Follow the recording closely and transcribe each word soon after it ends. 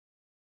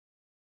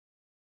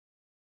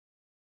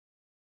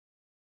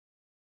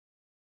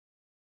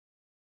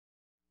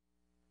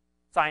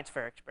Science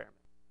fair experiment.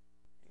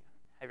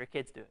 Have your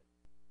kids do it.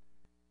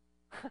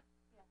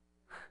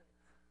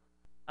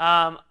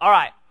 All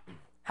right.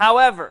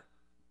 However,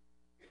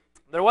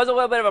 there was a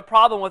little bit of a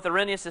problem with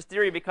Arrhenius'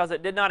 theory because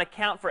it did not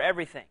account for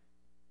everything.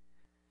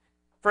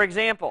 For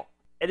example,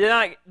 it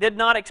did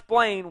not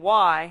explain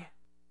why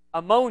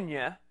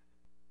ammonia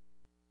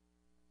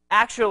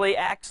actually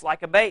acts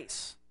like a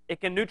base. It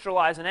can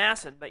neutralize an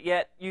acid, but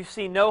yet you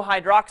see no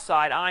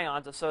hydroxide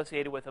ions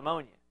associated with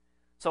ammonia.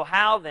 So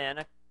how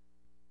then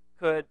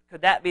could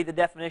that be the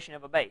definition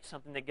of a base,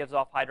 something that gives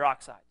off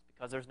hydroxides,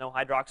 because there's no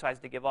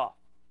hydroxides to give off?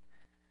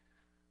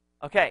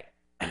 Okay,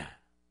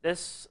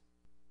 this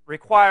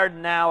required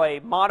now a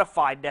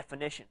modified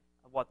definition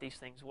of what these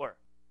things were.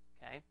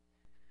 Okay.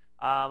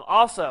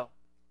 Also,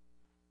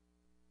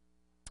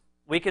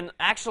 we can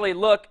actually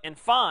look and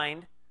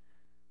find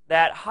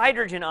that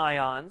hydrogen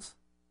ions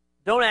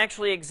don't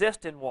actually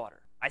exist in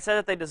water. I said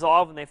that they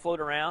dissolve and they float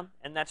around,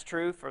 and that's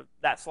true for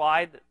that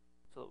slide,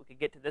 so that we could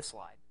get to this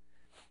slide.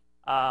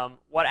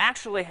 What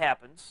actually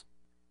happens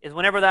is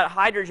whenever that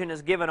hydrogen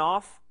is given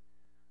off,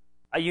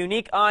 a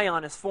unique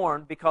ion is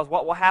formed, because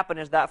what will happen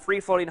is that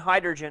free-floating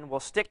hydrogen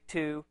will stick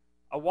to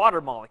a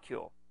water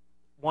molecule,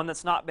 one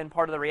that's not been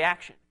part of the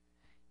reaction.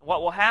 And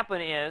what will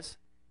happen is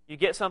you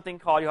get something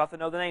called, you'll have to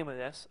know the name of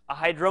this, a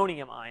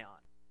hydronium ion.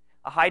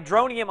 A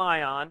hydronium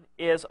ion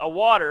is a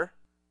water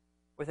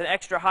with an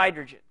extra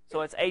hydrogen.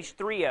 So it's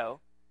H3O.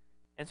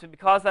 And so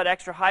because of that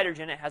extra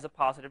hydrogen, it has a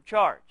positive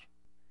charge.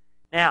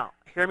 Now,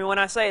 hear me when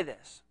I say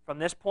this. From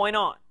this point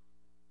on,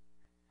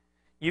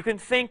 you can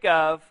think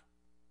of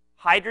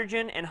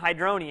hydrogen and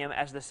hydronium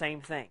as the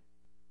same thing.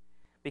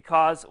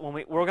 Because when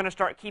we're going to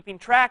start keeping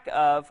track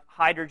of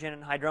hydrogen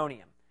and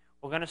hydronium.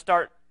 We're going to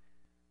start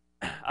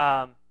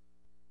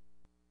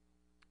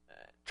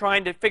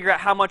trying to figure out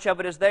how much of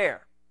it is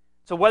there.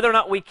 So whether or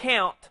not we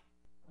count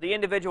the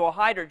individual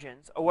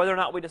hydrogens, or whether or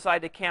not we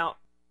decide to count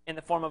in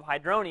the form of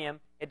hydronium,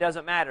 it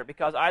doesn't matter,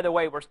 because either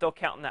way we're still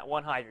counting that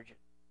one hydrogen.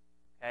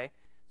 Okay?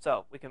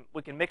 So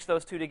we can mix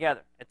those two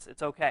together.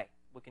 It's okay.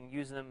 We can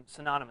use them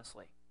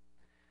synonymously.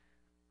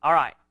 All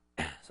right.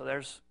 So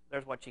there's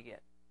what you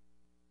get.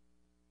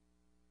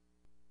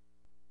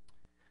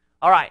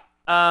 All right.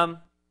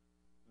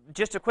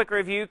 Just a quick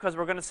review, because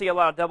we're going to see a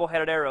lot of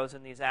double-headed arrows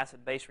in these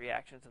acid-base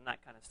reactions and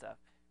that kind of stuff.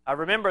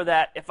 Remember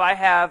that if I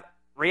have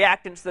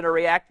reactants that are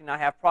reacting, I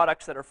have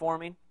products that are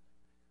forming,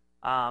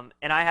 and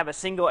I have a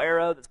single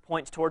arrow that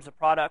points towards the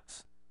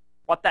products.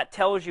 What that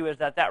tells you is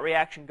that that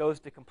reaction goes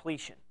to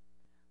completion.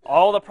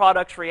 All the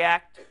products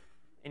react,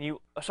 and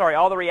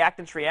all the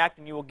reactants react,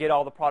 and you will get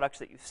all the products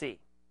that you see.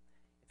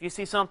 If you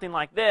see something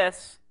like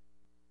this,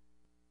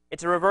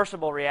 it's a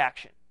reversible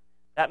reaction.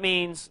 That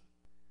means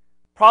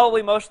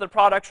probably most of the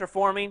products are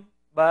forming,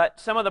 but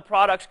some of the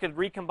products could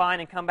recombine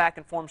and come back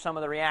and form some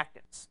of the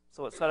reactants.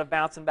 So it's sort of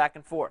bouncing back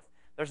and forth.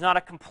 There's not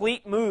a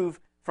complete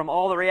move from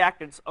all the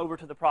reactants over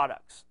to the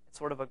products. It's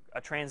sort of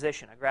a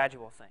transition, a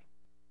gradual thing.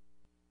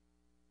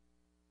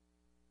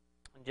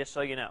 And just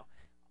so you know,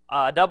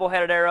 a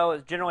double-headed arrow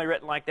is generally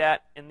written like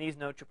that. In these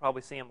notes, you'll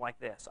probably see them like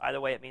this. Either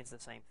way, it means the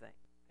same thing.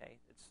 Okay,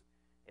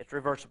 it's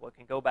reversible. It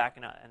can go back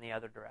in the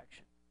other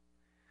direction.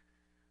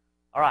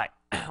 All right,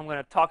 I'm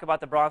going to talk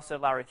about the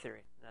Bronsted-Lowry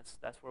theory.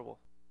 That's where we'll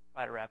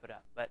try to wrap it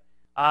up. But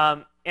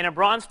in a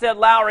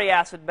Bronsted-Lowry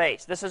acid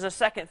base, this is a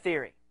second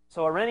theory.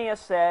 So Arrhenius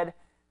said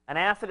an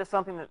acid is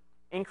something that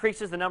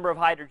increases the number of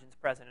hydrogens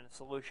present in a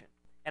solution,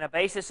 and a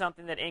base is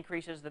something that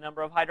increases the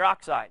number of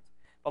hydroxides.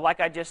 But like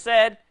I just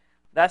said,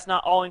 that's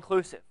not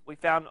all-inclusive. We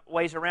found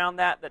ways around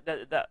that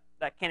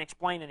can't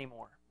explain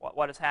anymore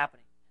what is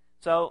happening.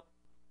 So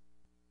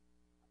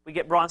we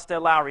get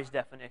Bronsted-Lowry's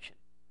definition.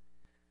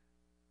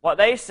 What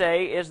they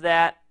say is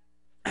that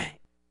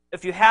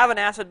if you have an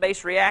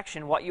acid-base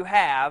reaction, what you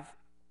have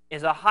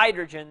is a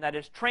hydrogen that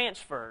is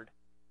transferred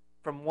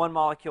from one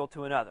molecule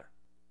to another.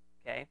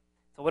 Okay?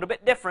 It's a little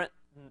bit different.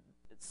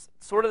 It's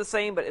sort of the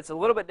same, but it's a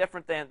little bit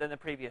different than the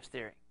previous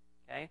theory.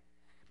 Okay?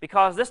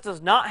 Because this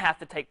does not have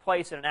to take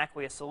place in an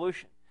aqueous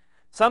solution.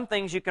 Some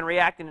things you can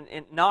react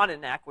not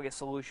in aqueous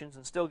solutions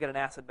and still get an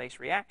acid-base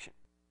reaction.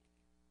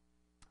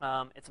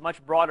 It's a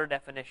much broader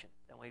definition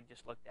than we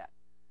just looked at.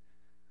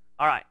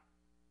 All right.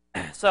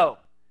 So,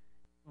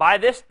 by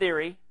this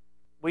theory,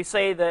 we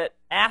say that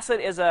acid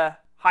is a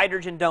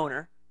hydrogen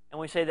donor, and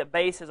we say that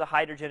base is a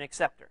hydrogen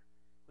acceptor.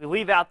 We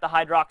leave out the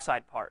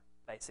hydroxide part,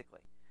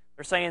 basically.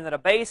 We're saying that a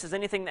base is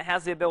anything that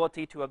has the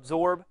ability to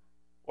absorb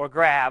or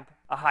grab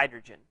a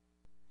hydrogen.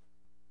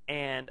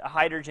 And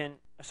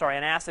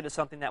an acid is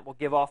something that will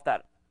give off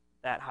that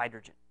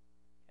hydrogen.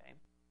 Okay?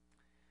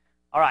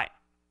 All right.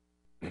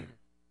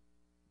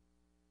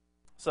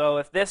 So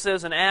if this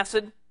is an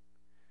acid,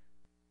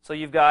 so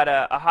you've got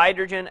a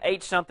hydrogen,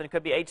 H something, it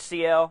could be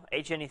HCl,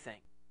 H anything.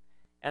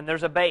 And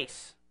there's a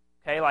base,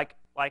 okay, like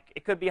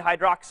it could be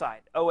hydroxide,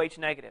 OH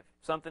negative,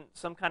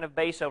 some kind of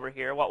base over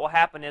here. What will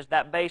happen is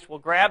that base will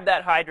grab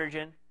that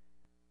hydrogen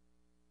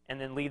and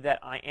then leave that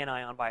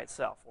anion by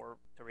itself or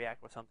to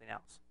react with something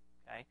else.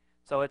 Okay?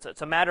 So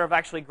it's a matter of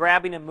actually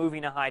grabbing and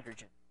moving a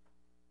hydrogen.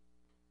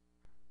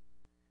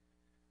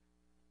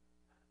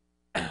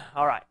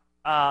 All right.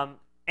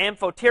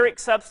 Amphoteric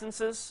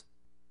substances.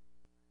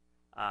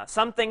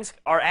 Some things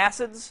are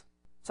acids.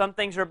 Some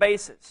things are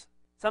bases.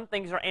 Some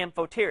things are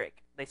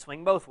amphoteric. They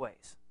swing both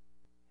ways.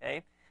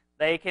 Okay?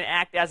 They can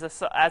act as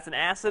an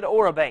acid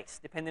or a base,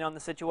 depending on the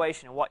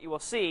situation. And what you will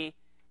see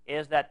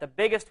is that the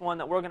biggest one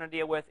that we're going to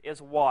deal with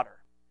is water.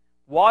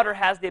 Water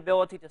has the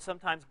ability to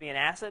sometimes be an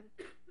acid.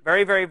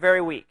 Very, very,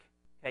 very weak.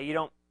 Okay? You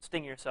don't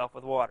sting yourself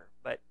with water.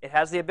 But it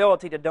has the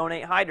ability to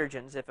donate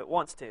hydrogens if it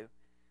wants to.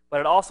 But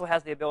it also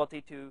has the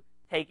ability to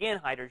take in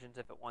hydrogens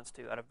if it wants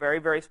to at a very,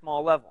 very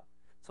small level.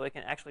 So it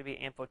can actually be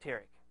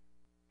amphoteric.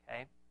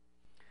 Okay?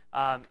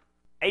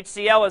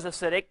 HCl is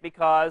acidic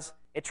because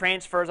it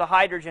transfers a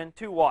hydrogen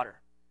to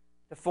water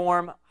to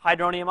form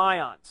hydronium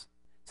ions.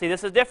 See,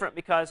 this is different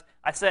because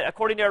I said,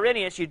 according to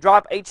Arrhenius, you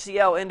drop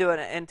HCl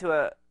into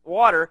a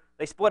water,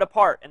 they split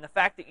apart. And the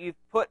fact that you've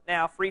put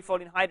now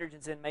free-floating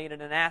hydrogens in made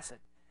it an acid.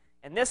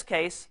 In this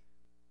case,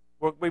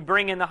 we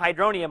bring in the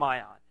hydronium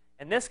ion.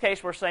 In this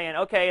case, we're saying,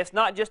 okay, it's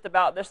not just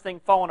about this thing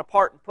falling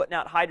apart and putting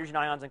out hydrogen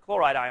ions and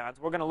chloride ions.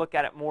 We're going to look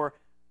at it more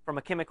from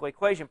a chemical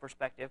equation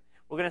perspective.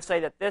 We're going to say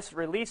that this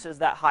releases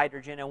that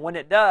hydrogen, and when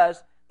it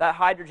does, that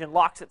hydrogen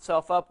locks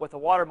itself up with a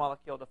water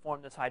molecule to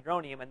form this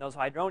hydronium, and those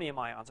hydronium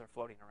ions are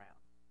floating around.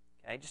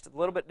 Okay, just a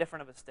little bit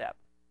different of a step.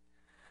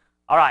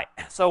 All right,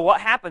 so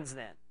what happens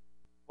then?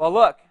 Well,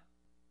 look,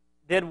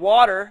 did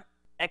water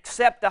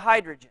accept the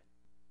hydrogen?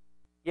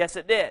 Yes,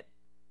 it did.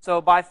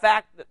 So by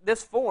fact that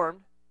this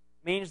formed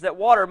means that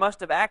water must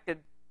have acted,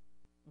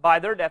 by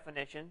their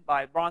definition,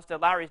 by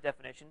Bronsted-Lowry's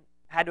definition,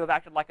 had to have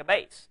acted like a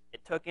base.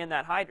 It took in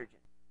that hydrogen.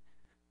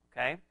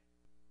 Okay?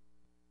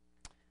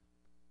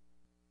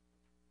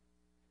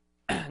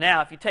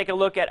 Now, if you take a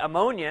look at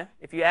ammonia,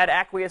 if you add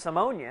aqueous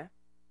ammonia,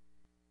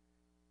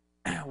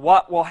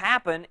 what will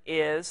happen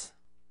is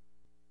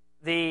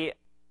the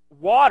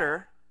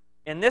water,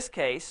 in this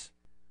case,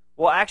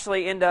 will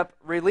actually end up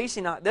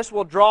releasing, this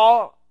will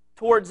draw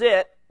towards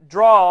it,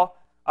 draw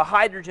a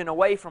hydrogen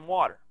away from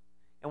water.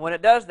 And when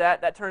it does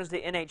that, that turns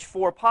the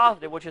NH4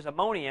 positive, which is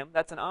ammonium.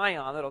 That's an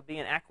ion that will be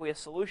in aqueous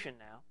solution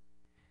now.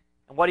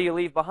 And what do you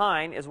leave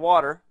behind is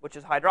water, which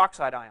is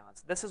hydroxide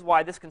ions. This is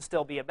why this can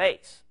still be a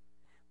base.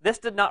 This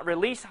did not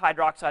release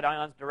hydroxide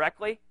ions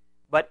directly,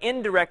 but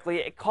indirectly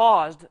it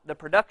caused the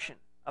production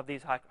of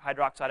these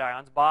hydroxide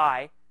ions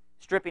by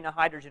stripping a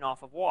hydrogen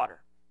off of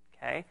water.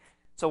 Okay?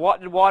 So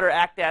what did water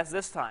act as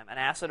this time, an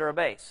acid or a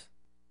base?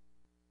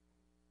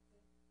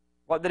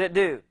 What did it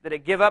do? Did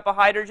it give up a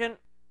hydrogen,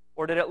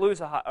 or did it lose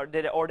or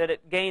did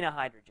it gain a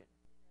hydrogen?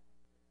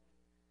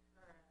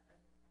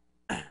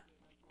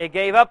 It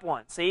gave up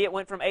one. See, it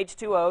went from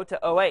H2O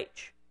to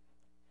OH.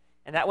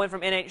 And that went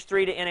from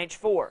NH3 to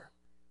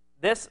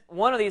NH4.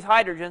 One of these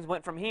hydrogens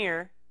went from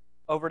here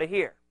over to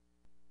here.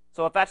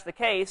 So if that's the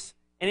case,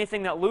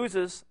 anything that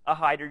loses a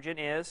hydrogen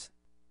is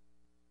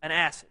an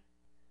acid.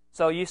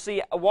 So you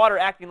see water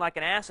acting like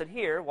an acid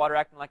here, water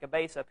acting like a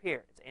base up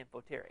here. It's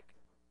amphoteric.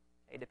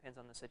 It depends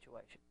on the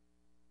situation.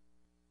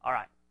 All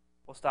right,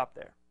 we'll stop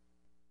there.